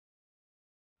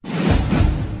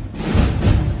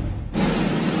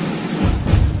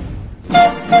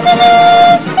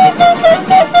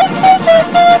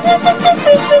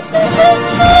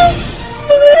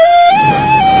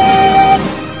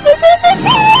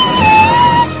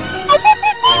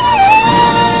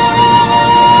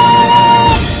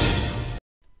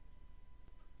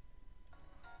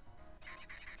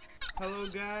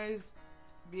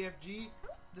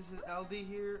D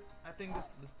here. I think this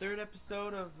is the third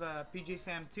episode of Pajama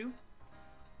Sam 2.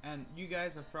 And you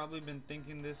guys have probably been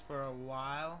thinking this for a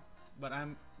while, but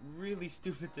I'm really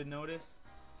stupid to notice.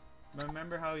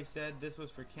 Remember how he said this was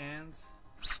for cans?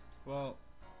 Well,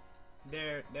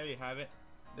 there you have it.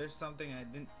 There's something I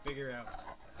didn't figure out.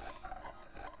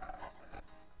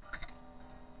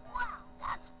 Wow,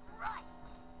 that's right.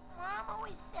 Mom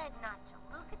always said not to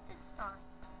look at the sign.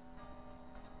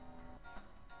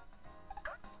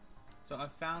 So I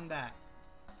found that.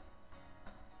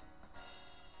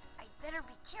 I'd better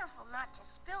be careful not to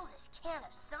spill this can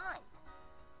of sign.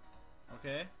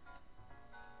 Okay.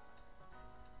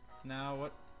 Now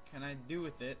what can I do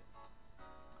with it?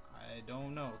 I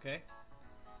don't know, okay?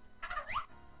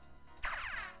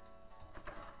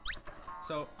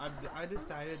 So I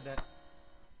decided that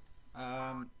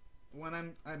when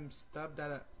I'm stopped at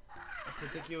a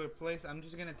particular place, I'm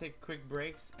just gonna take quick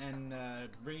breaks and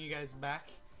bring you guys back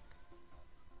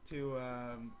to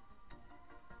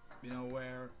you know,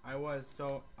 where I was.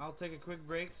 So I'll take a quick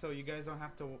break so you guys don't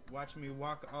have to watch me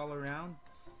walk all around,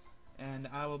 and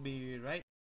I will be right.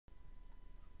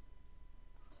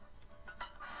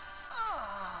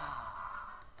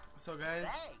 So guys,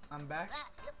 Hey, I'm back. that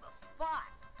hit the spot.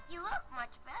 You look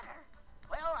much better.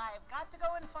 Well, I've got to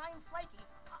go and find Flaky.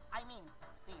 I mean,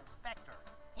 the inspector.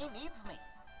 He needs me.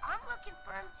 I'm looking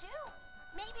for him too.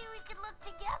 Maybe we could look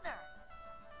together.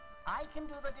 I can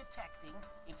do the detecting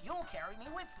if you'll carry me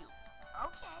with you.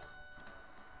 Okay.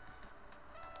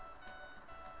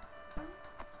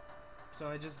 So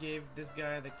I just gave this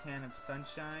guy the can of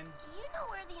sunshine. Do you know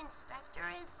where the inspector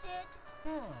is, Sid?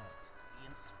 The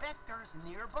inspector's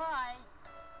nearby.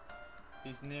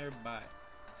 He's nearby.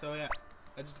 So yeah,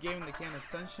 I just gave him the can of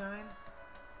sunshine.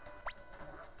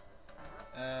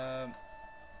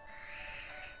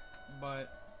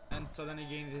 And so then he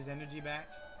gained his energy back.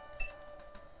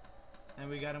 And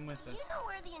we got him with Do us. you know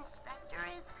where the inspector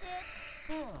is,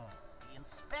 Sid? The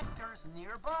inspector's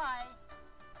nearby.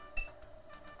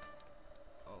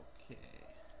 Okay.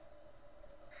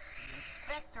 The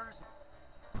inspector's...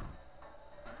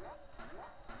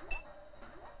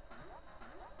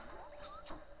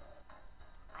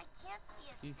 I can't see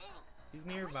a He's- thing. he's I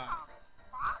wish nearby. all this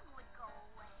fog would go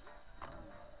away.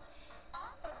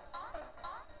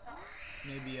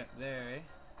 Maybe up there, eh?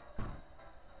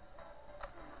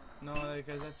 No,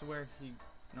 because that's where he...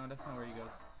 No, that's not where he goes.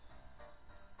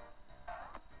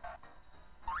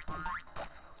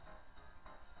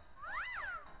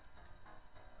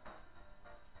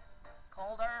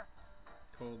 Colder.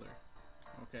 Colder.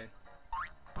 Okay.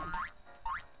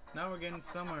 Now we're getting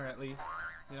somewhere at least,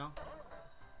 you know?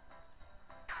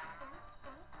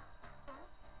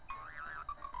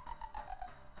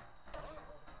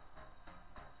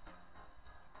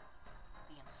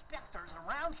 The inspector's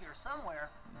around here somewhere.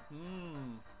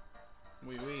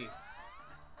 Oui, oui.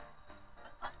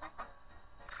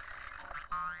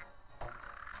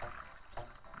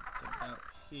 It's about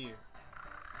here.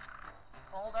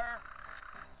 Colder.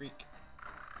 Freak.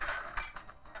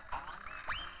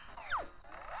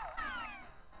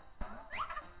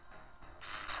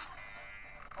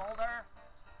 Colder.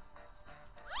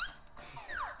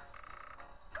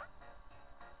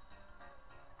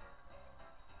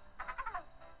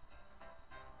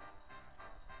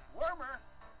 Warmer.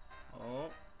 Oh.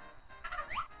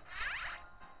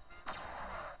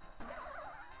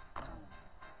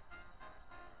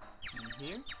 In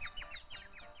here?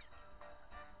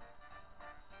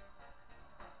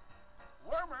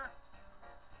 Warmer.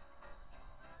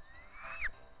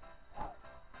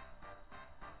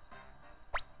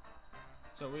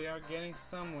 So we are getting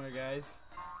somewhere, guys.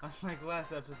 Unlike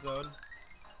last episode.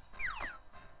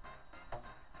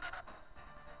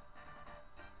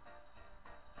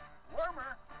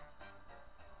 Warmer.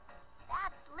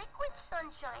 That's liquid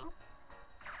sunshine.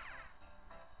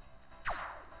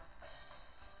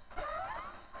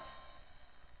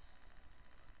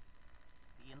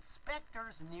 The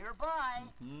inspector's nearby.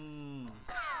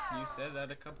 You said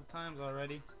that a couple times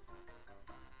already.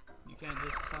 You can't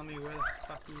just tell me where the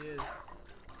fuck he is.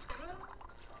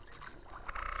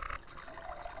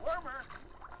 Warmer.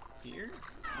 Here?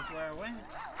 That's where I went.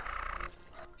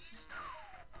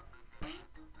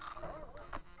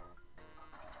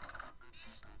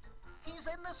 He's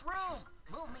in this room.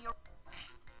 Move me.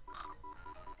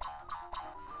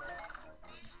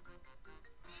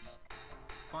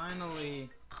 Finally.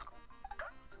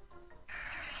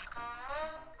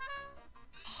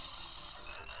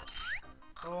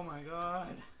 Oh my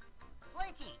god.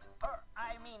 Flaky.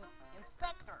 I mean,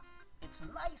 Inspector. It's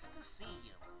nice to see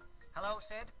you. Hello,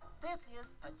 Sid. This is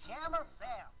Pajama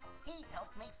Sam. He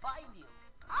helped me find you.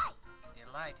 Hi.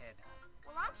 Delighted.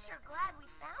 Well, I'm sure glad we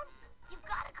found you. You've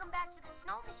got to come back to the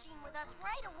snow machine with us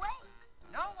right away.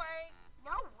 No way.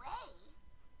 No way.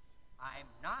 I'm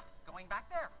not going back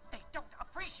there. They don't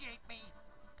appreciate me.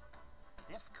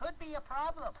 This could be a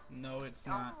problem. No, it's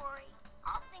Don't not. worry.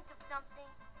 I'll think of something.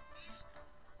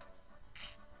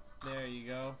 There you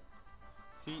go.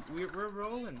 See, we're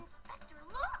rolling. Inspector,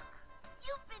 look.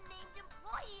 You've been named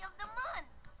Employee of the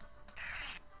Month.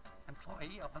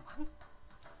 Employee of the month?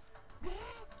 They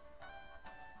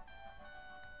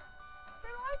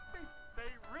like me.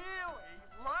 They really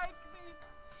like me.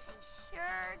 They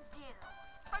sure do.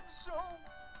 I'm so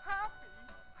happy.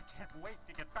 I can't wait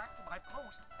to get back to my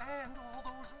post and all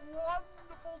those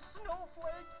wonderful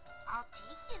snowflakes. I'll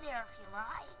take you there if you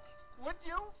like. Would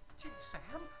you? Gee,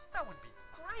 Sam, that would be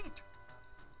great.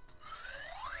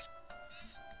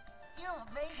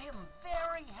 You've made him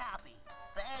very happy.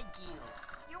 Thank you.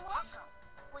 You're welcome.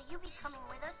 Will you be coming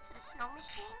with us to the snow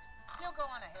machine? You go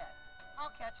on ahead.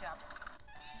 I'll catch up.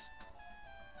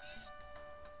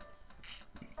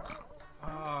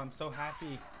 Oh, I'm so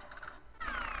happy.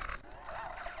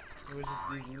 It was just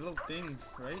these little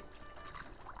things, right?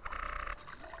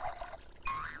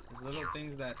 These little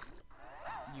things that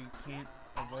you can't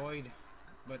avoid,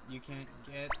 but you can't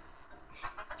get.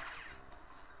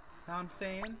 Know what I'm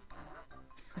saying?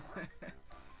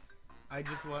 I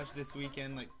just watched this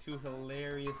weekend like 2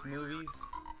 hilarious movies.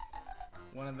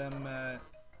 One of them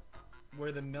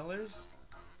were The Millers.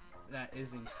 That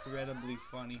is incredibly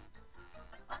funny.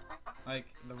 Like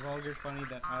the vulgar funny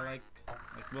that I like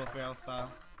Will Ferrell style.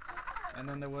 And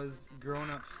then there was Grown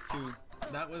Ups 2.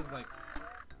 That was like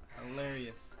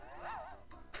hilarious.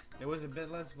 It was a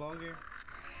bit less vulgar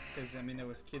because I mean there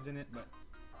was kids in it, but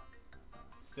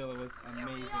still it was Here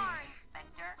we amazing. are,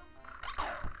 Inspector.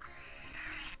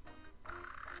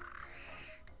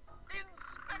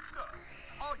 Inspector,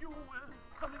 are you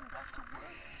coming back to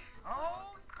work?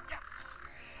 Oh, yes.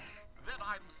 Then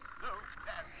I'm so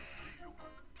glad to see you.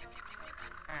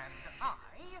 And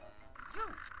you.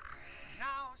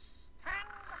 Now stand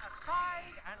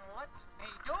aside and let me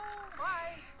do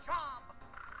my job.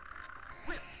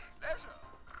 With pleasure.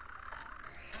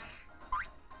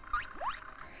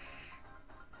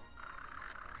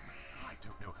 I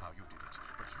don't know how you did it,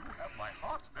 but you have my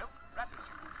heartfelt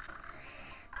gratitude.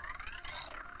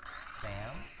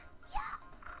 Sam? Yeah.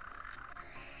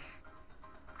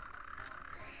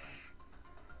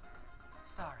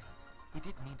 Sorry, we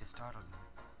didn't mean to startle you.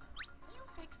 You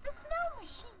fixed the snow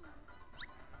machine.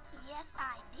 Yes,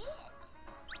 I did.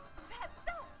 That's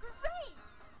so great.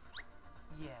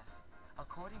 Yes.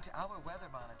 According to our weather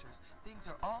monitors, things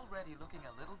are already looking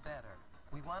a little better.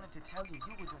 We wanted to tell you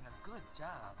you were doing a good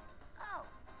job. Oh,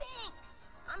 thanks.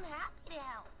 I'm happy to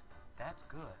help. That's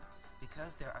good,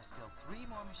 because there are still 3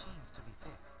 more machines to be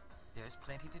fixed. There's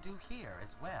plenty to do here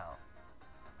as well.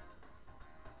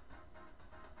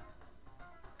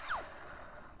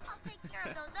 I'll take care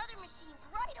of those other machines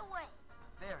right away.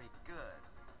 Very good.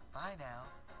 Bye now.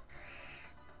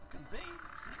 Can they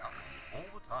see us all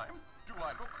the time? Do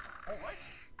I look all right?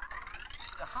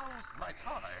 How's my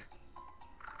tie?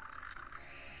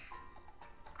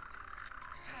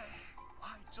 Sam,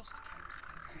 I just can't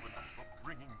thank you enough for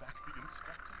bringing back the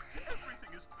inspector.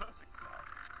 Everything is perfect now.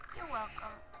 You're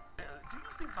welcome. Do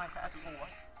you think my hat is all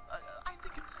right? I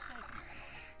think it's saggy.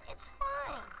 It's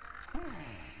fine.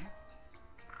 Hmm.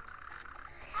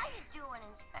 How you doing,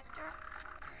 Inspector?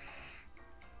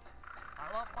 I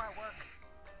love my work.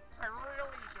 I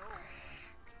really do.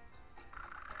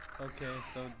 Okay,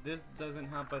 so this doesn't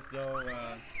help us though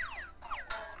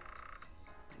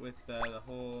with the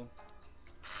whole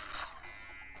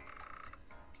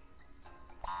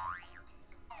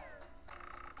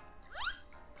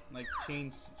like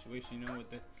change situation, you know, with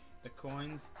the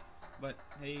coins. But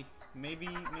hey, maybe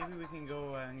we can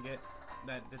go and get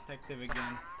that detective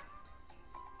again.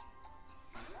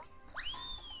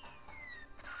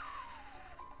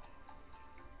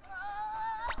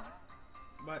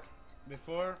 But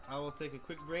before, I will take a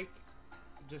quick break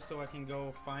just so I can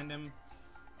go find him,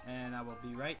 and I will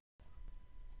be right.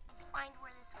 Find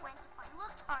where this went if I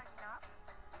looked hard enough.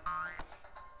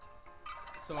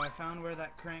 So I found where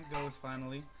that crank goes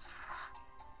finally.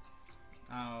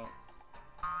 Now,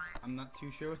 I'm not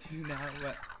too sure what to do now,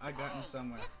 but I got him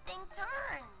somewhere. This thing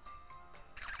turns.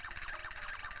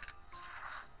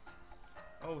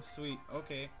 Oh, sweet.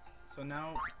 Okay. So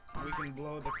now we can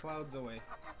blow the clouds away.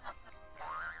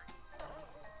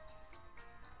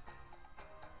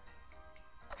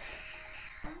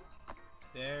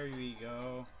 There we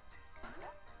go.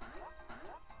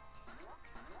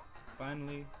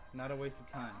 Finally, not a waste of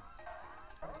time.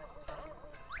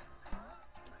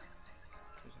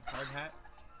 hard hat.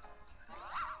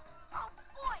 Oh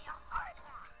boy, a hard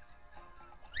hat.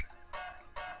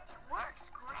 It works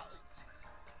great.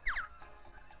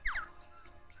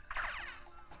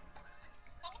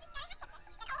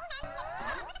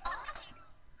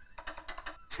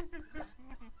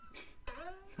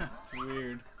 That's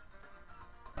weird.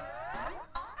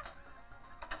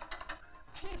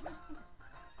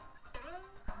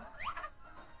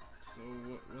 So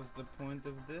what was the point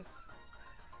of this?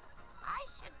 I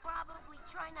should probably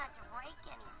try not to break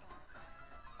anything.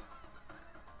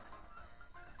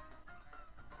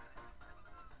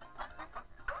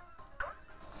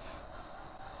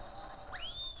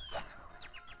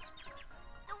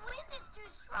 The wind is too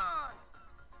strong.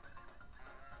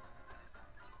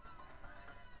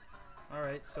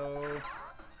 Alright, so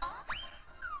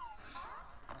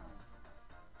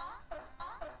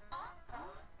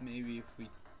maybe if we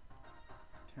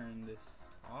turn this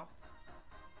off.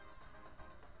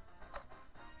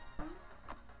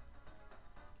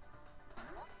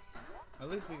 At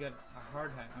least we got a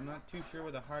hard hat. I'm not too sure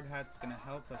what the hard hat's gonna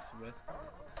help us with.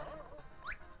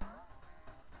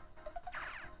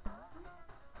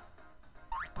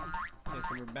 Okay,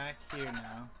 so we're back here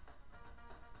now.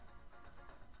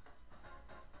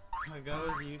 Like, that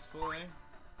was useful, eh?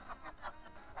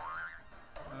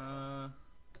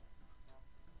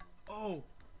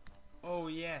 Oh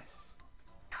yes.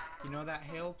 You know that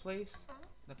hail place?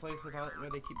 The place with all, where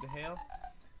they keep the hail?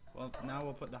 Well, now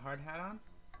we'll put the hard hat on,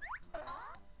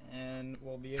 and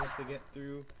we'll be able to get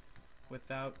through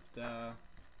without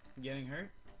getting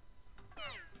hurt.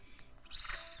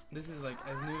 This is like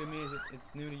as new to me as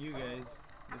it's new to you guys.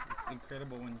 It's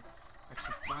incredible when you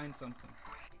actually find something.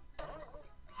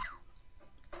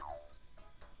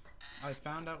 I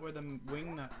found out where the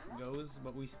wing nut goes,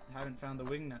 but we haven't found the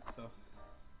wing nut, so.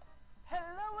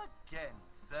 Hello again,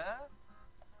 sir.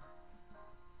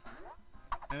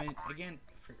 I mean, again,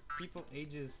 for people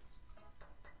ages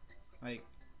like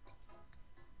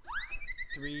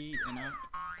 3 and up,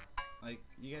 like,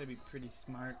 you gotta be pretty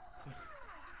smart to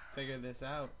figure this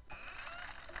out.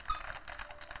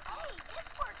 Hey, this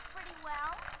works pretty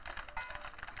well.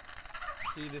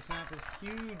 See, this map is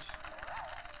huge.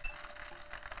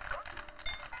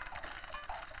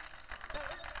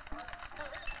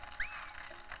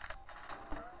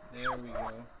 There we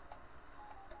go.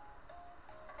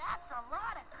 That's a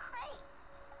lot of crates.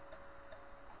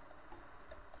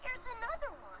 Here's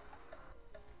another one.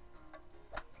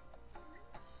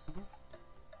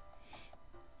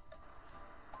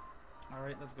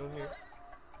 Alright, let's go here.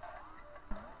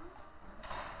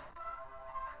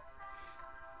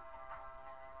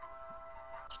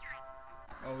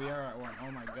 Oh, we are at one.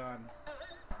 Oh my god.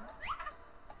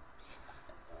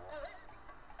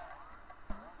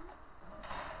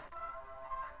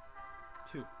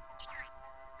 Two.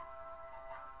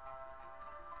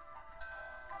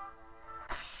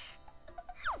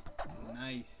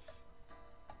 Nice.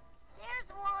 There's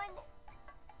one.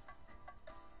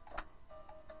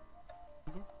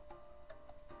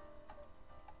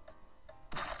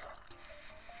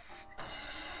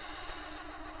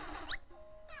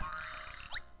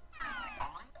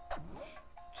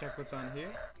 Check what's on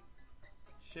here.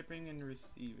 Shipping and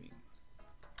receiving.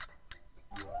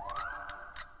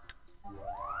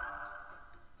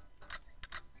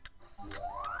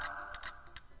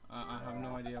 I have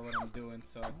no idea what I'm doing,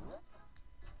 so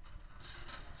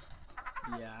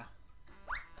yeah.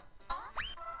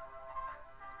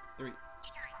 3.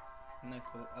 Nice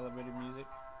little elevator music.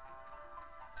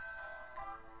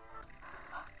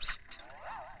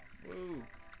 Woo.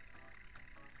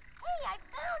 Hey, I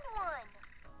found one.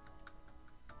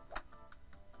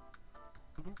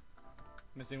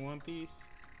 Missing one piece.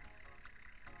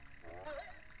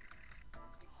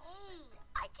 Hey,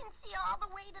 I can see all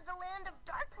the way to the land of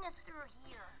darkness through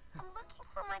here. I'm looking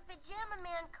for my Pajama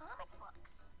Man comic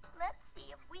books. Let's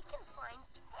see if we can find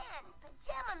 10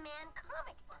 Pajama Man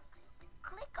comic books.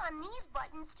 Click on these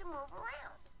buttons to move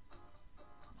around.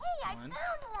 Hey, I One.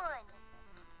 found one.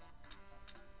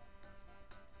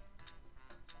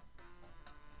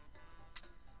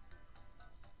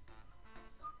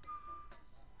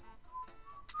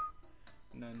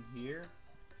 None here,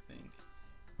 I think.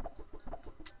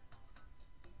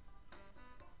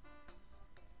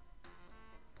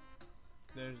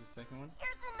 There's the second one.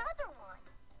 Here's another one.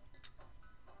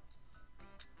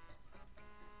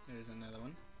 There's another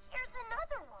one. Here's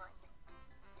another one.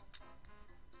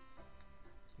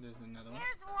 There's another one.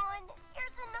 Here's one.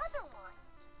 Here's another one.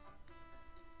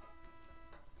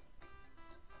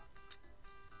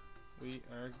 We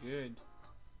are good.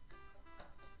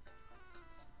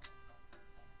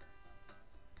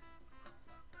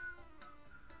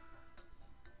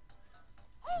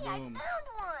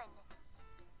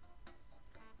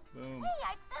 Boom. Hey,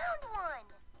 I found one.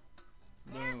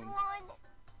 There's Boom. one.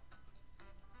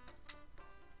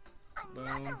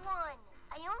 Another Boom. one.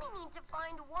 I only need to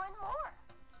find one more.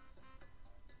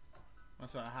 Oh,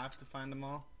 so I have to find them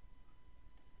all?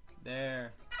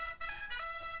 There.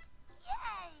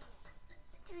 Yay!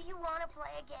 Do you want to play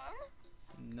again?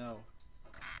 No.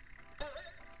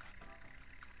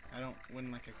 I don't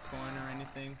win like a coin or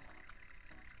anything.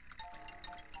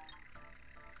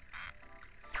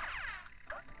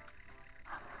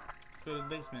 Let's go to the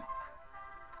basement.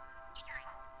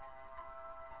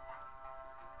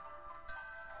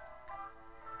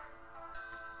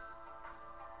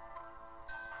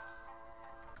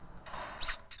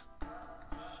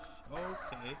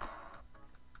 Okay.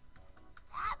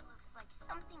 That looks like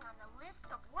something on the list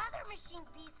of weather machine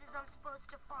pieces I'm supposed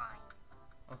to find.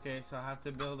 Okay, so I have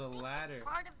to build a ladder. It's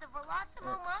part of the Or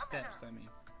velocimometer. steps, I mean.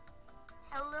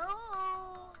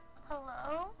 Hello?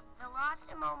 Hello?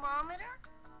 Velocimometer?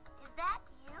 Is that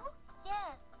you?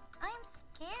 Yes, I'm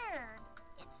scared.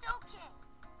 It's okay.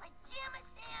 Pajama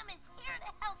Sam is here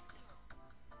to help you.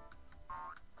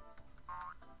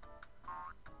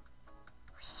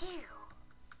 Phew.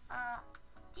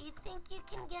 Do you think you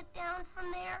can get down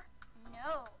from there?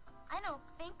 No, I don't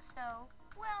think so.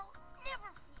 Well,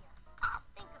 never fear. I'll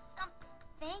think of something.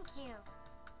 Thank you.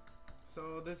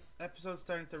 So this episode's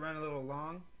starting to run a little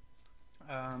long.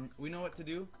 We know what to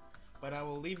do, but I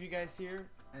will leave you guys here,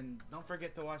 and don't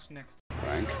forget to watch next time.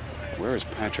 Frank, where is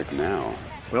Patrick now?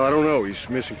 Well, I don't know. He's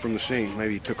missing from the scene.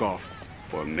 Maybe he took off.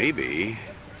 Or maybe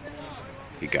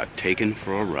he got taken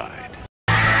for a ride.